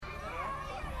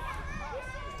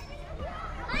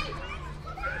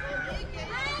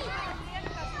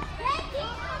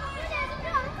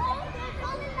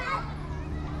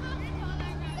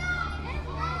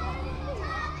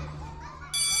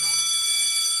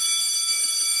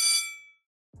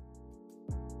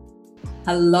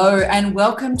Hello and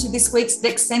welcome to this week's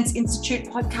Next Sense Institute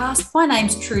podcast. My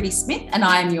name's Trudy Smith and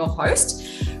I am your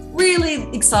host. Really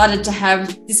excited to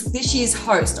have this year's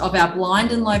host of our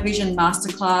Blind and Low Vision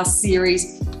Masterclass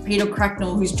series, Peter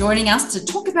Cracknell, who's joining us to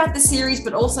talk about the series,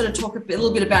 but also to talk a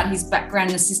little bit about his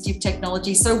background in assistive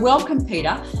technology. So welcome,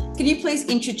 Peter. Can you please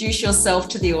introduce yourself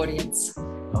to the audience?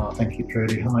 Thank you,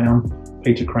 Trudy. Hi, I'm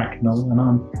Peter Cracknell and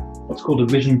I'm what's called a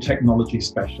vision technology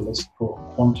specialist for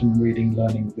quantum reading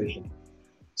learning vision.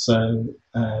 So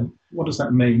what does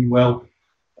that mean? Well,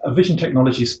 a vision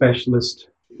technology specialist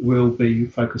will be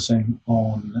focusing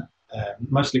on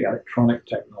mostly electronic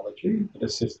technology that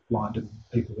assists blind and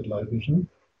people with low vision,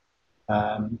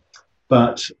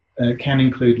 but can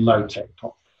include low-tech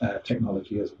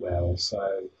technology as well.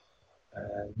 So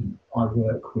I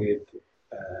work with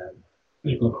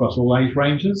people across all age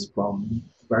ranges, from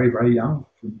very, very young,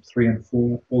 from 3 and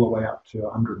 4, all the way up to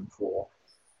 104.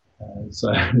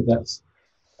 So that's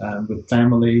with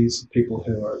families, people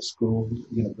who are at school,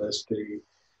 university,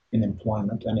 in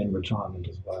employment, and in retirement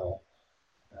as well.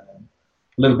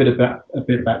 A bit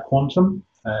about quantum.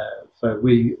 So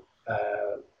we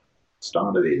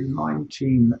started in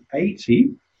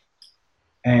 1980,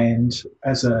 and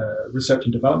as a research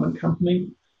and development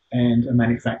company and a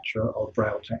manufacturer of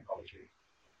braille technology,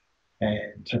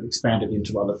 and have expanded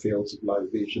into other fields of low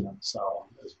vision and so on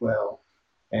as well.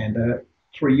 And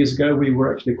 3 years ago, we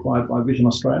were actually acquired by Vision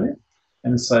Australia.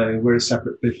 And so we're a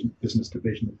separate business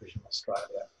division of Vision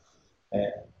Australia.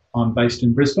 I'm based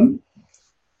in Brisbane,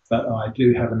 but I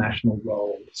do have a national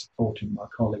role supporting my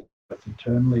colleagues both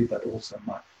internally, but also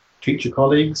my teacher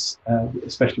colleagues,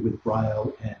 especially with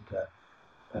braille and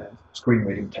screen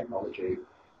reading technology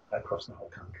across the whole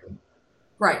country.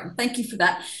 Great, thank you for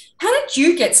that. How did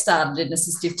you get started in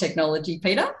assistive technology,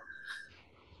 Peter?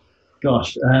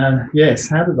 Gosh, yes.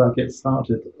 How did I get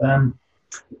started? I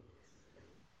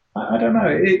don't know.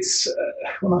 It's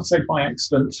when I say by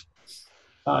accident,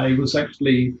 I was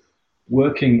actually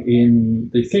working in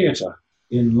the theatre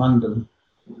in London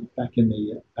back in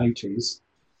the 80s,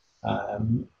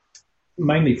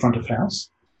 mainly front of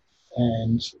house.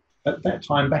 And at that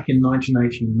time, back in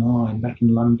 1989, back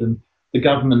in London, the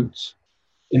government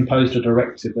imposed a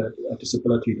directive, a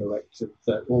disability directive,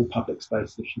 that all public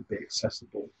spaces should be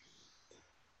accessible.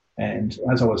 And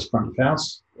as I was front of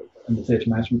house in the theatre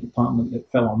management department, it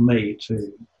fell on me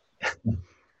to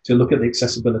look at the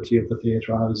accessibility of the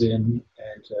theatre I was in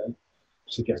and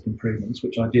suggest improvements,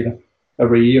 which I did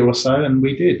over a year or so. And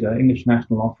we did. English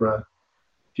National Opera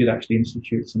did actually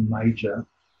institute some major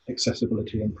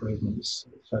accessibility improvements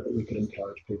so that we could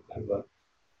encourage people who were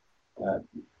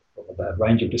of a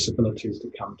range of disabilities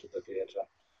to come to the theatre.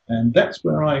 And that's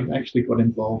where I actually got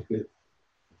involved with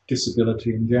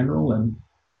disability in general. And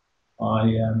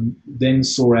I then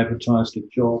saw advertised a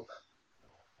job,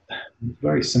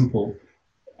 very simple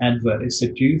advert. It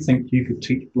said, "Do you think you could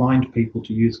teach blind people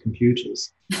to use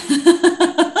computers?"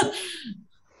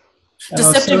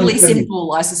 Deceptively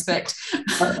simple, I suspect.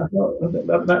 I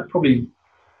thought that probably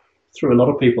threw a lot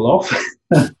of people off.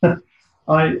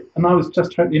 I was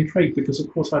just totally intrigued because, of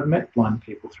course, I'd met blind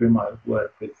people through my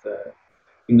work with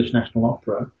English National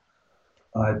Opera.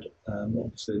 I'd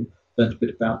obviously learned a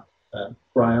bit about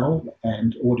braille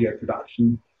and audio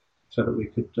production so that we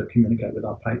could communicate with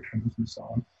our patrons and so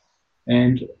on.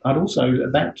 And I'd also,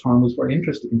 at that time, was very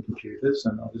interested in computers,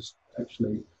 and I was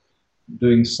actually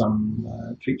doing some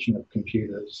teaching of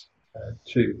computers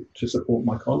to support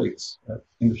my colleagues at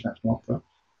English National Opera.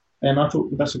 And I thought,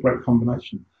 well, that's a great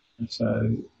combination. And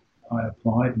so I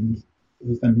applied and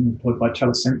was then employed by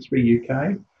Telesensory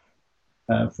UK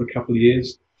for a couple of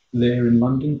years there in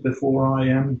London before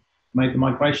I made the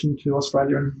migration to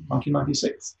Australia in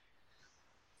 1996.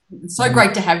 It's so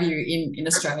great to have you in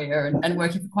Australia and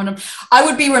working for Quantum. I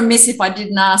would be remiss if I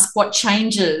didn't ask what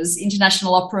changes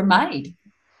International Opera made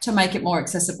to make it more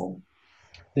accessible.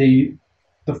 The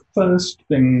first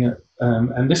thing,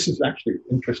 and this is actually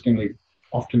interestingly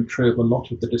often true of a lot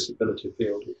of the disability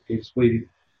field, is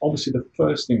obviously the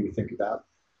first thing we think about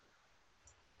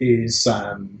is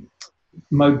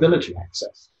mobility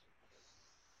access.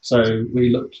 So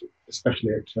we looked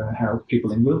especially at how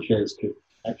people in wheelchairs could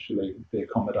actually be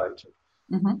accommodated.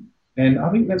 Mm-hmm. And I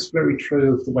think that's very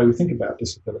true of the way we think about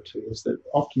disability, is that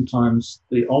oftentimes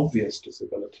the obvious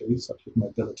disabilities, such as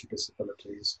mobility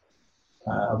disabilities,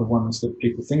 are the ones that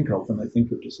people think of when they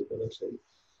think of disability.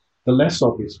 The less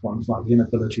obvious ones, like the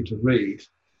inability to read,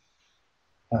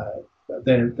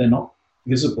 they're not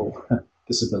visible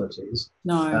disabilities.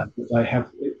 No. They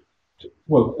have,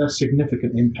 a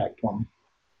significant impact on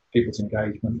people's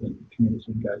engagement and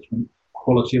community engagement,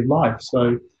 quality of life.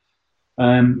 So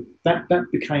that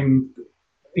became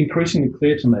increasingly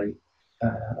clear to me,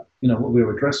 we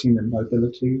were addressing the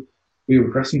mobility, we were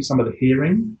addressing some of the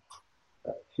hearing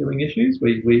issues.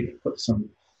 We put some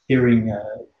hearing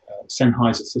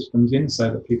Sennheiser systems in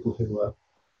so that people who were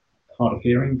hard of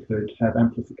hearing could have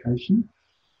amplification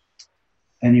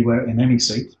anywhere in any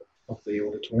seat of the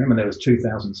auditorium, and there was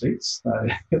 2,000 seats, so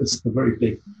it was a very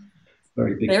big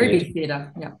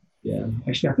theatre. Yeah. Yeah,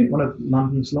 actually, I think one of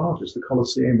London's largest. The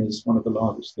Colosseum is one of the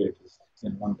largest theatres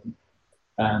in London.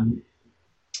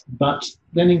 But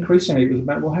then increasingly, it was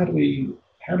about, well, how do we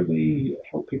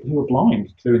help people who are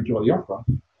blind to enjoy the opera,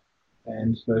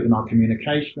 and so in our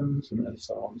communications and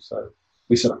so on. So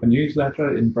we set up a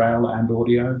newsletter in braille and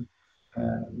audio,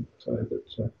 so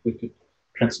that we could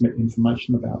transmit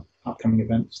information about upcoming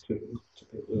events to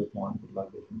people who are blind with low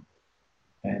vision.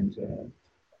 And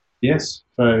yes,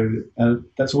 so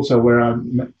that's also where I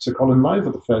met Sir Colin Lowe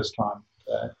for the first time.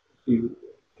 At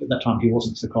that time, he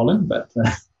wasn't Sir Colin, but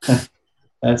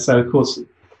so of course,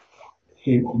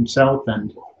 he himself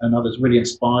and others really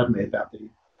inspired me about the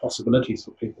possibilities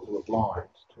for people who are blind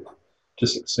to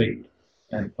succeed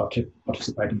and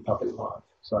participate in public life.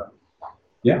 So,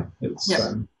 yeah, it's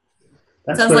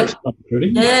that's sounds like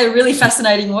pretty. Really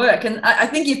fascinating work. And I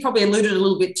think you've probably alluded a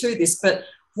little bit to this, but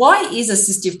why is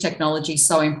assistive technology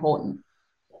so important?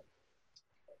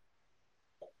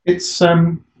 It's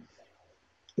something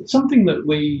that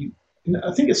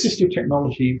I think assistive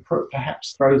technology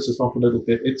perhaps throws us off a little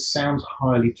bit. It sounds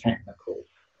highly technical,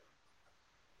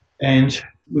 and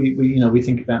we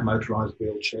think about motorised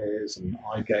wheelchairs and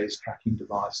eye gaze tracking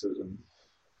devices, and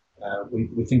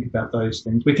we think about those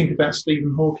things. We think about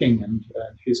Stephen Hawking and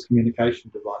his communication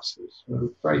devices,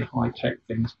 very high tech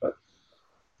things, but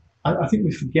I think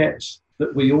we forget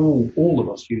that all of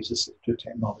us use assistive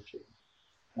technology.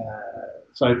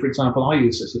 So, for example, I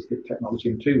use assistive technology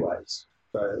in two ways.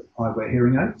 So I wear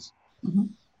hearing aids,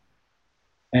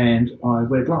 and I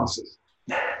wear glasses.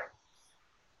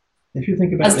 If you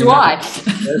think about it, as do I.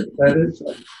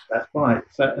 That's right.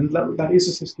 So, and that is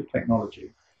assistive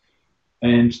technology.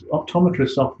 And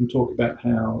optometrists often talk about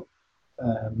how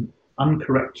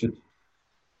uncorrected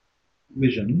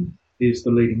vision is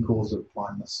the leading cause of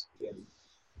blindness in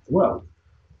the world.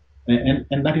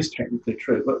 And that is technically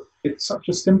true, but it's such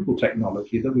a simple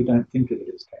technology that we don't think of it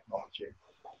as technology.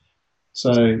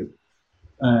 So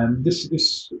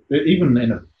this even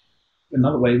in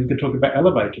another way, we could talk about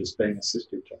elevators being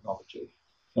assistive technology.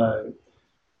 So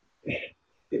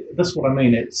that's what I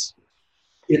mean. It's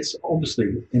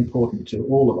obviously important to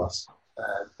all of us,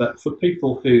 but for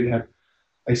people who have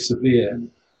a severe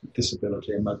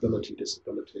disability, a mobility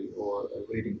disability, or a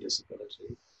reading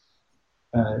disability,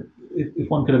 if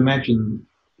one could imagine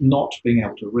not being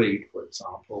able to read, for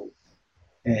example,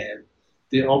 and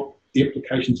the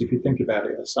implications, if you think about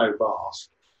it, are so vast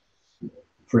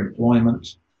for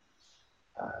employment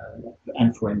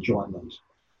and for enjoyment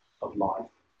of life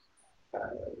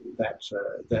that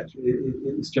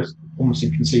it's just almost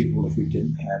inconceivable if we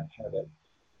didn't have it.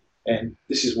 And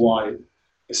this is why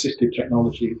assistive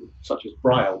technology, such as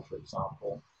Braille, for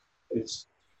example, is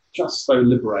just so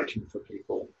liberating for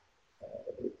people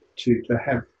to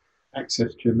have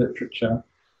access to literature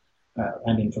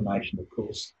and information, of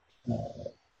course,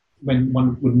 when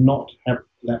one would not have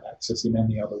that access in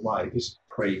any other way. This is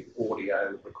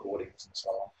pre-audio recordings and so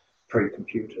on,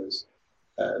 pre-computers.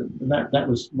 That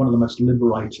was one of the most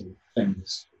liberating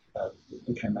things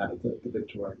that came out of the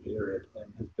Victorian period,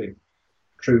 and has been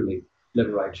truly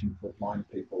liberating for blind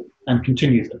people and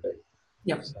continues to be.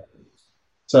 Yep.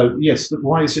 So yes,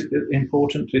 why is it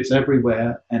important? It's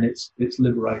everywhere, and it's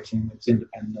liberating, it's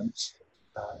independence,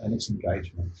 and it's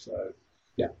engagement. So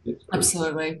yeah, it's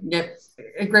absolutely. Yep,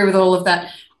 agree with all of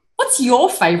that. What's your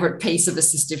favourite piece of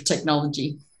assistive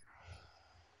technology?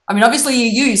 I mean, obviously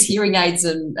you use hearing aids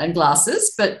and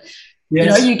glasses, but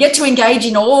yes, you get to engage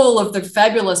in all of the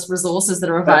fabulous resources that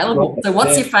are available. Right. So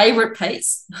what's your favourite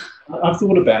piece? I've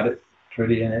thought about it,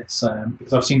 Trudy, and it's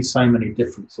because I've seen so many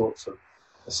different sorts of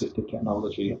assistive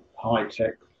technology, high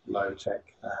tech, low tech.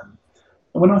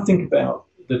 And when I think about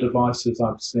the devices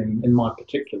I've seen in my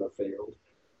particular field,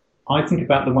 I think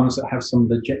about the ones that have some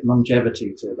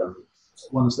longevity to them,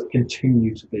 ones that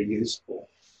continue to be useful.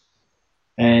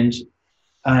 And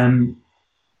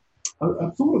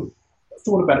I've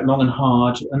thought about it long and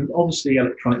hard, and obviously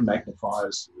electronic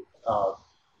magnifiers are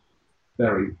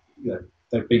very,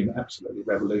 they've been absolutely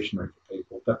revolutionary for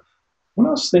people. But when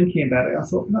I was thinking about it, I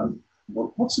thought, no,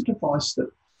 what's a device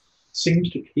that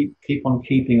seems to keep on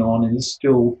keeping on and is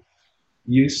still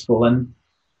useful? And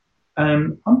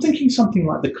I'm thinking something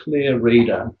like the Clear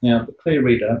Reader. Now, the Clear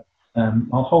Reader,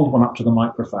 I'll hold one up to the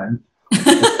microphone.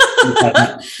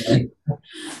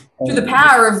 Through the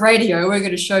power of radio, we're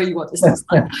going to show you what this looks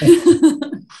like.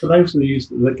 For those of you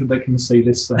that can see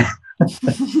this,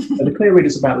 the clear reader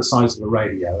is about the size of a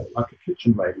radio, like a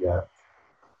kitchen radio,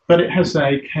 but it has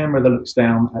a camera that looks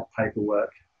down at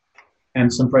paperwork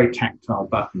and some very tactile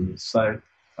buttons. So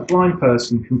a blind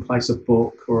person can place a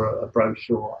book or a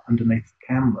brochure underneath the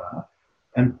camera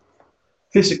and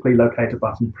physically locate a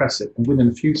button, press it, and within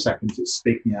a few seconds it's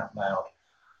speaking out loud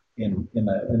in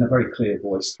a very clear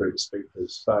voice through the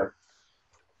speakers. So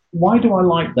why do I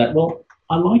like that? Well,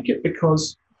 I like it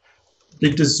because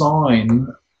the design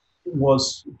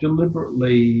was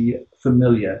deliberately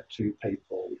familiar to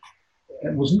people.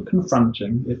 It wasn't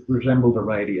confronting, it resembled a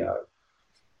radio.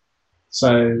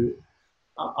 So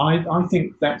I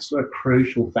think that's a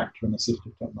crucial factor in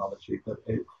assistive technology, that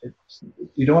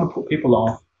you don't want to put people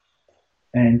off,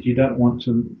 and you don't want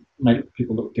to make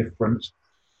people look different,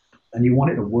 and you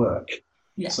want it to work.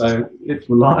 Yes. So it's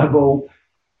reliable,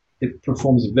 it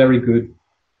performs a very good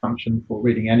function for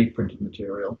reading any printed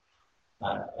material,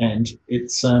 and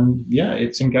it's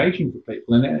engaging for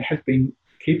people, and it has been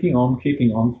keeping on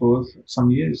for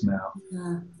some years now.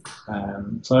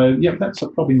 That's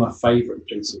probably my favourite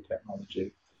piece of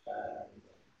technology.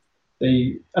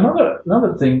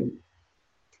 Another thing,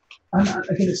 and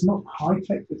again, it's not high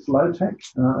tech, it's low tech.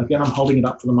 Again, I'm holding it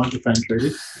up for the microphone,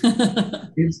 Trudy.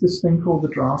 Is this thing called the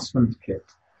Draftsman's Kit.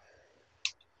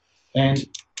 And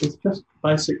it's just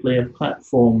basically a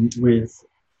platform with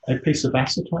a piece of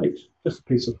acetate, just a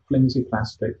piece of flimsy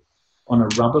plastic on a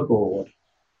rubber board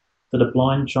that a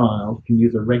blind child can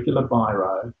use a regular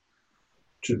biro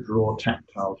to draw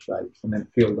tactile shapes and then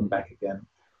fill them back again.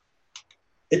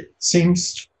 It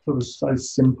seems sort of so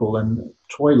simple and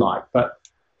toy-like, but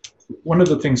one of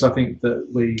the things I think that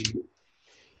we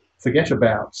forget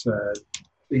about the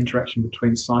interaction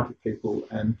between sighted people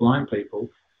and blind people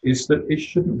is that it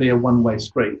shouldn't be a one-way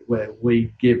street where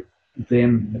we give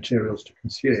them materials to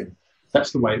consume.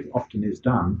 That's the way it often is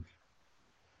done.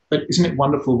 But isn't it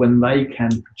wonderful when they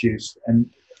can produce and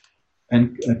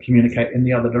communicate in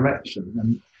the other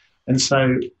direction? And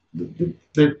so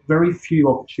there are very few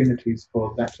opportunities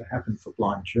for that to happen for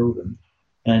blind children.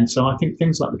 And so I think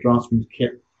things like the Draftsman's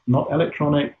Kit, not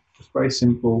electronic, just very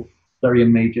simple, very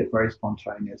immediate, very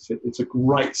spontaneous. It's a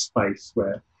great space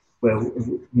where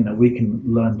we can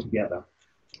learn together,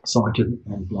 sighted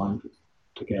and blind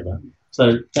together.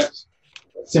 So that's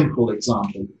a simple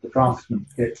example. The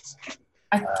Draftsman's Kit.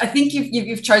 I think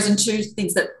you've chosen two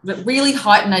things that really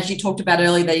heighten, as you talked about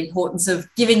earlier, the importance of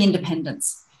giving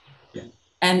independence,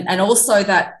 and also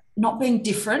that not being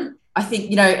different. I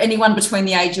think anyone between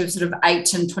the age of sort of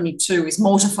 8 and 22 is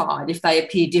mortified if they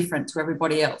appear different to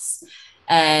everybody else.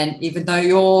 And even though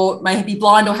you may be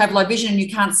blind or have low vision and you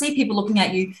can't see people looking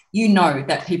at you, you know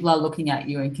that people are looking at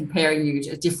you and comparing you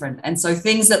to different. And so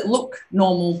things that look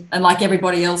normal and like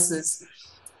everybody else's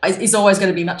is always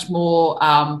going to be much more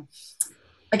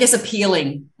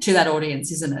appealing to that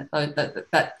audience, isn't it?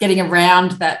 That getting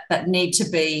around that need to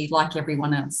be like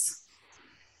everyone else.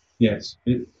 Yes,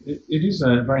 it is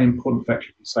a very important factor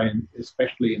to say,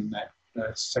 especially in that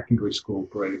secondary school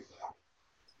group.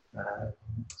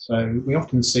 So we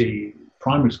often see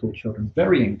primary school children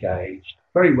very engaged,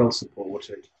 very well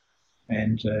supported,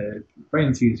 and very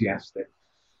enthusiastic.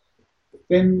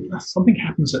 Then something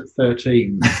happens at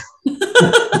 13.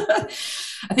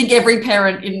 I think every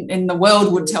parent in the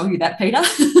world would tell you that, Peter.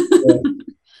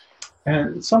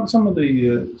 And some of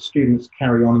the students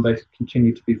carry on and they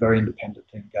continue to be very independent,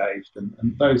 engaged,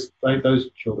 and those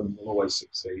children will always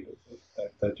succeed.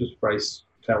 They're just very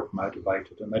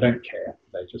self-motivated and they don't care.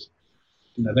 They just,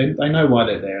 they know why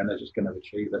they're there and they're just going to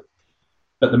achieve it.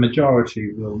 But the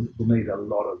majority will need a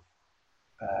lot of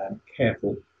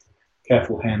careful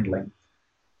handling.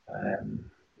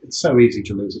 It's so easy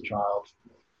to lose a child.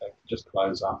 They just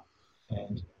close up.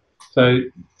 And so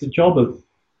the job of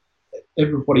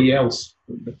everybody else,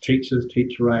 the teachers,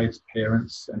 teacher aides,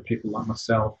 parents, and people like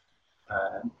myself,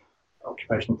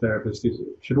 occupational therapists,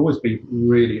 should always be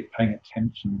really paying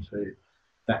attention to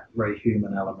that very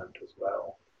human element as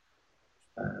well.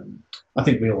 I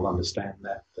think we all understand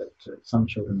that some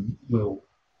children will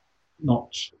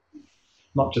not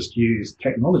just use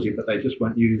technology, but they just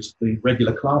won't use the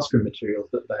regular classroom materials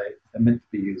that they are meant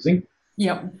to be using.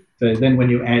 Yep. So then when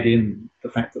you add in the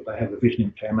fact that they have a vision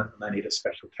impairment and they need a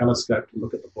special telescope to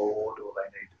look at the board, or they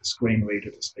need a screen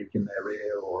reader to speak in their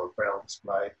ear, or a braille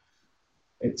display,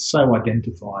 it's so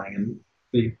identifying. And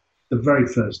the very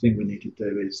first thing we need to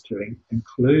do is to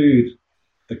include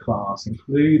the class,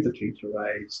 include the teacher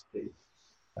aides,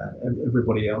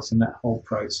 everybody else in that whole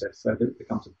process, so that it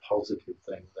becomes a positive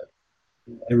thing, that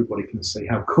everybody can see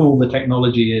how cool the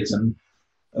technology is, and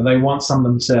they want some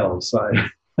themselves. So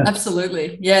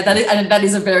absolutely. Yeah, that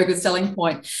is a very good selling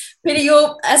point. Peter,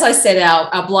 you're, as I said,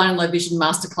 our blind and low vision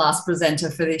masterclass presenter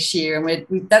for this year,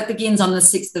 and that begins on the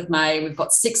 6th of May. We've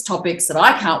got 6 topics that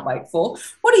I can't wait for.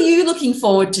 What are you looking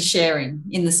forward to sharing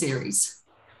in the series?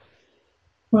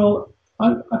 Well,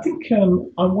 I think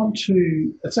I want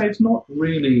to say it's not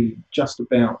really just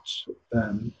about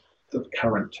the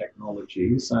current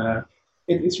technologies.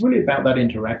 It's really about that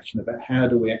interaction, about how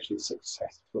do we actually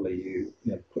successfully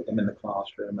put them in the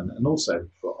classroom, and also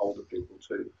for older people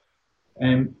too.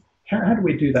 And how do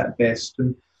we do that best?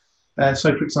 And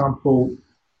so, for example,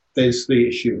 there's the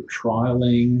issue of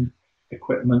trialing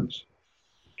equipment,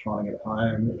 trialing at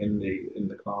home, in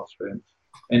the classroom,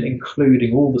 and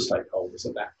including all the stakeholders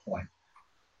at that point.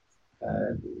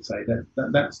 So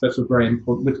that's a very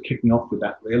important. We're kicking off with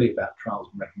that, really, about trials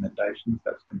and recommendations.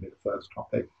 That's going to be the first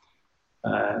topic.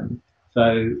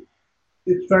 So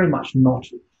it's very much not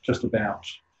just about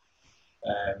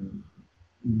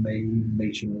me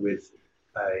meeting with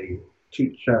a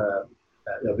teacher,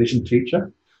 a vision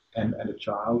teacher, and a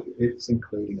child. It's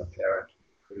including a parent,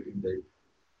 including the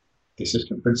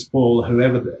assistant principal,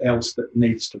 whoever else that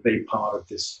needs to be part of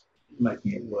this,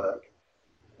 making it work.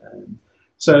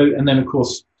 And then, of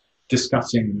course,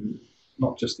 discussing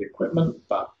not just the equipment,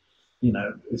 but,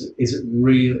 is it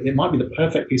real? It might be the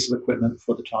perfect piece of equipment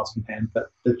for the task in hand,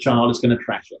 but the child is going to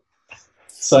trash it.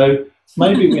 So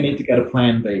maybe we need to get a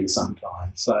plan B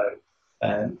sometime. So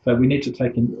we need to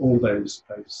take in all those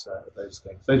things,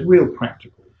 those real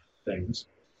practical things.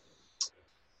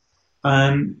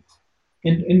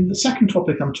 In the second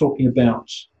topic, I'm talking about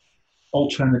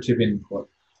alternative input.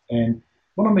 And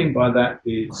what I mean by that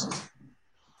is,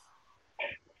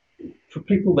 for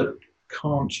people that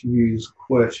can't use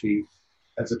QWERTY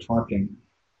as a typing,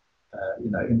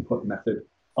 input method,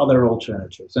 are there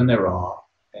alternatives? And there are.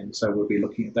 And so we'll be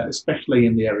looking at that, especially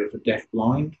in the area for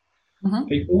deaf-blind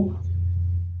people.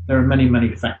 There are many,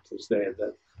 many factors there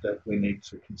that we need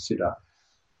to consider.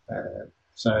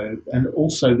 And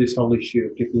also this whole issue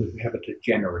of people who have a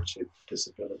degenerative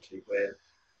disability, where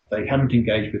they haven't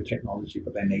engaged with technology,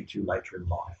 but they need to later in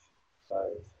life.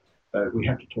 So we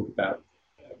have to talk about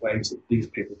ways that these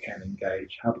people can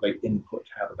engage. How do they input?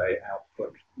 How do they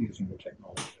output using the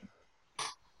technology?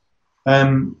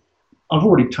 I've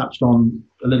already touched on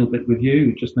a little bit with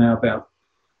you just now about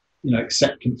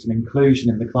acceptance and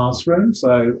inclusion in the classroom.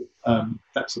 So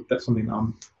that's something that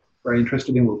I'm very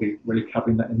interested in. We'll be really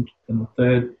covering that in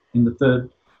the third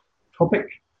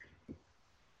topic.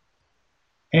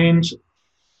 And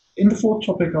in the fourth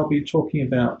topic, I'll be talking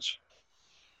about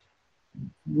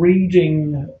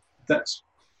reading. That's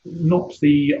not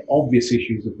the obvious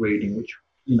issues of reading, which,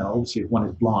 obviously if one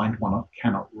is blind, one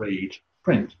cannot read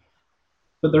print.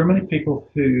 But there are many people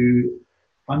who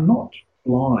are not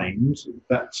blind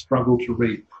that struggle to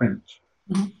read print.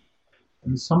 Mm-hmm.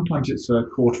 And sometimes it's a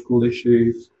cortical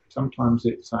issue, sometimes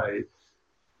it's an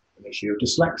issue of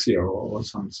dyslexia or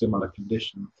some similar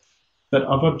condition. But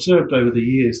I've observed over the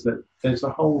years that there's a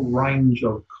whole range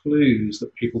of clues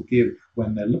that people give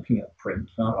when they're looking at print.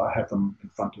 I have them in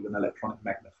front of an electronic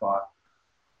magnifier,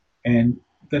 and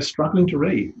they're struggling to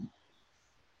read.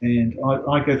 And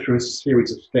I go through a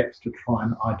series of steps to try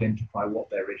and identify what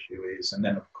their issue is, and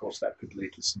then, of course, that could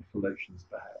lead to some solutions,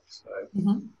 perhaps. So,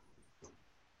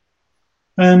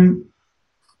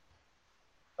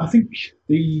 I think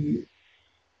the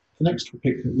next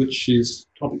topic, which is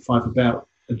topic 5, about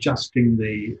adjusting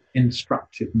the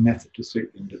instructive method to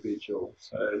suit the individual.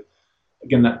 So,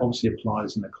 again, that obviously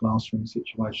applies in a classroom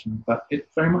situation, but it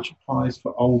very much applies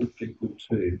for older people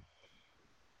too.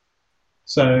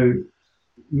 So,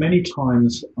 many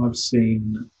times I've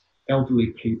seen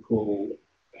elderly people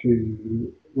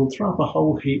who will throw up a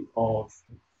whole heap of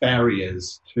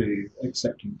barriers to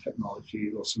accepting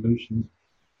technology or solutions.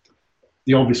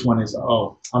 The obvious one is,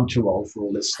 I'm too old for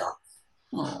all this stuff.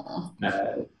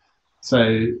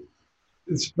 So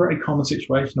it's a very common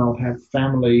situation. I'll have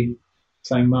family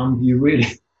saying, Mum, you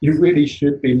really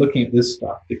should be looking at this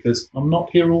stuff, because I'm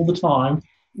not here all the time.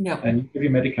 Yep. And you give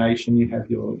your medication, you have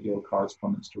your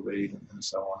correspondence to read, and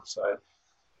so on. So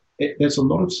there's a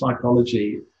lot of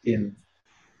psychology in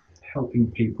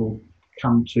helping people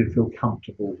come to feel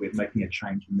comfortable with making a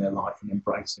change in their life and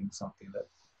embracing something that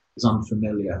is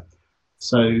unfamiliar.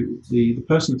 So the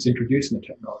person that's introducing the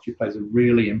technology plays a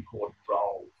really important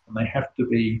role, and they have to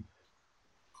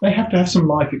have some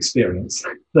life experience.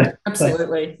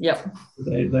 Absolutely, yep.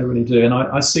 They really do. And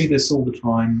I see this all the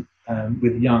time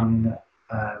with young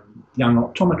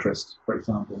optometrists, for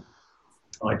example.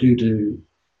 I do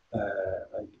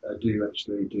I do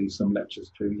actually do some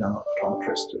lectures to young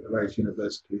optometrists at the various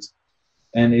universities.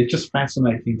 And it's just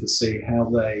fascinating to see how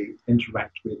they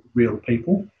interact with real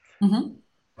people. Mm-hmm.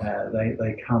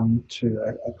 They come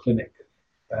to a clinic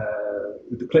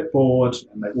with the clipboard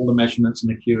and make all the measurements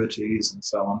and acuities and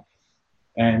so on.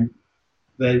 And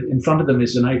in front of them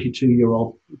is an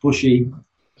 82-year-old bushy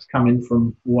who's come in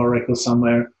from Warwick or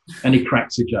somewhere, and he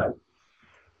cracks a joke.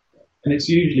 And it's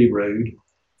usually rude.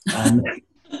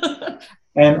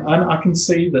 And I can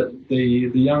see that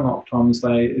the young optoms,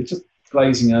 it's just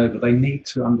glazing over. They need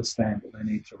to understand that they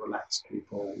need to relax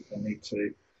people.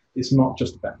 It's not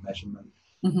just about measurement.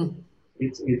 Mm-hmm.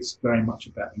 It's very much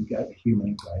about human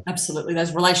engagement. Absolutely.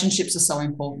 Those relationships are so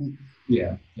important.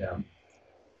 Yeah.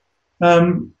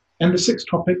 And the sixth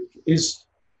topic is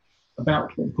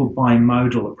about what we call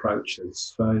bimodal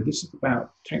approaches. So this is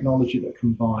about technology that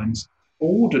combines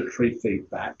auditory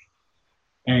feedback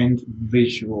and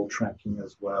visual tracking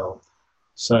as well.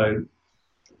 So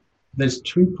there's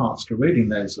two parts to reading.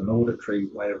 There's an auditory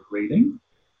way of reading,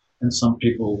 and some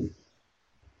people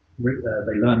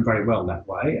they learn very well that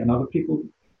way, and other people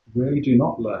really do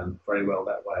not learn very well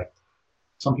that way.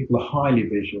 Some people are highly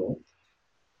visual,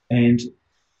 and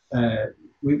there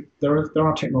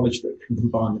are technologies that can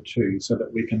combine the two so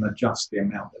that we can adjust the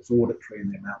amount that's auditory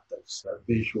and the amount that's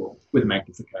visual with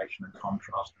magnification and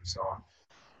contrast and so on.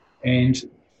 And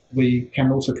we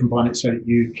can also combine it so that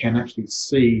you can actually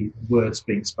see words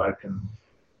being spoken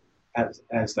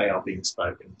as they are being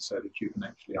spoken, so that you can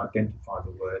actually identify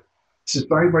the word. This is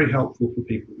very, very helpful for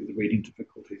people with reading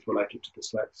difficulties related to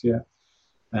dyslexia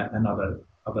and other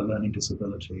learning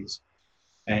disabilities.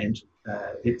 And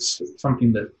it's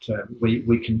something that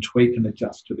we can tweak and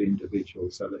adjust to the individual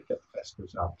so they get the best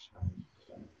results.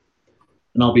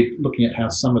 And I'll be looking at how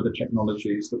some of the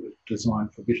technologies that were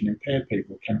designed for vision impaired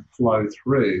people can flow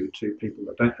through to people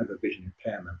that don't have a vision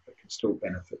impairment but can still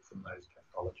benefit from those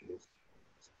technologies.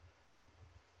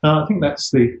 I think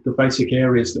that's the basic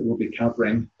areas that we'll be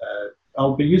covering.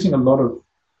 I'll be using a lot of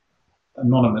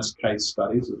anonymous case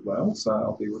studies as well, so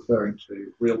I'll be referring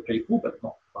to real people but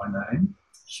not by name.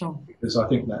 Sure. Because I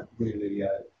think that really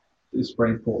is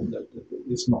very important that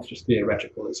it's not just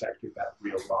theoretical, it's actually about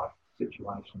real life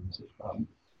situations as well.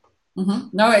 Mm-hmm.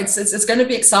 No, it's going to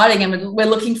be exciting, and we're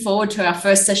looking forward to our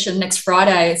first session next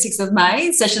Friday, 6th of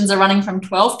May. Sessions are running from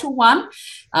 12 to 1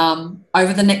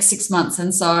 over the next 6 months,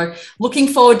 and so looking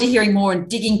forward to hearing more and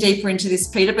digging deeper into this,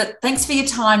 Peter. But thanks for your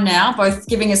time now, both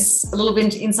giving us a little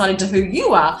bit of insight into who you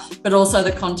are, but also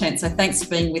the content. So thanks for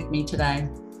being with me today.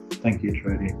 Thank you,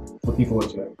 Trudy. Looking forward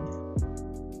to it.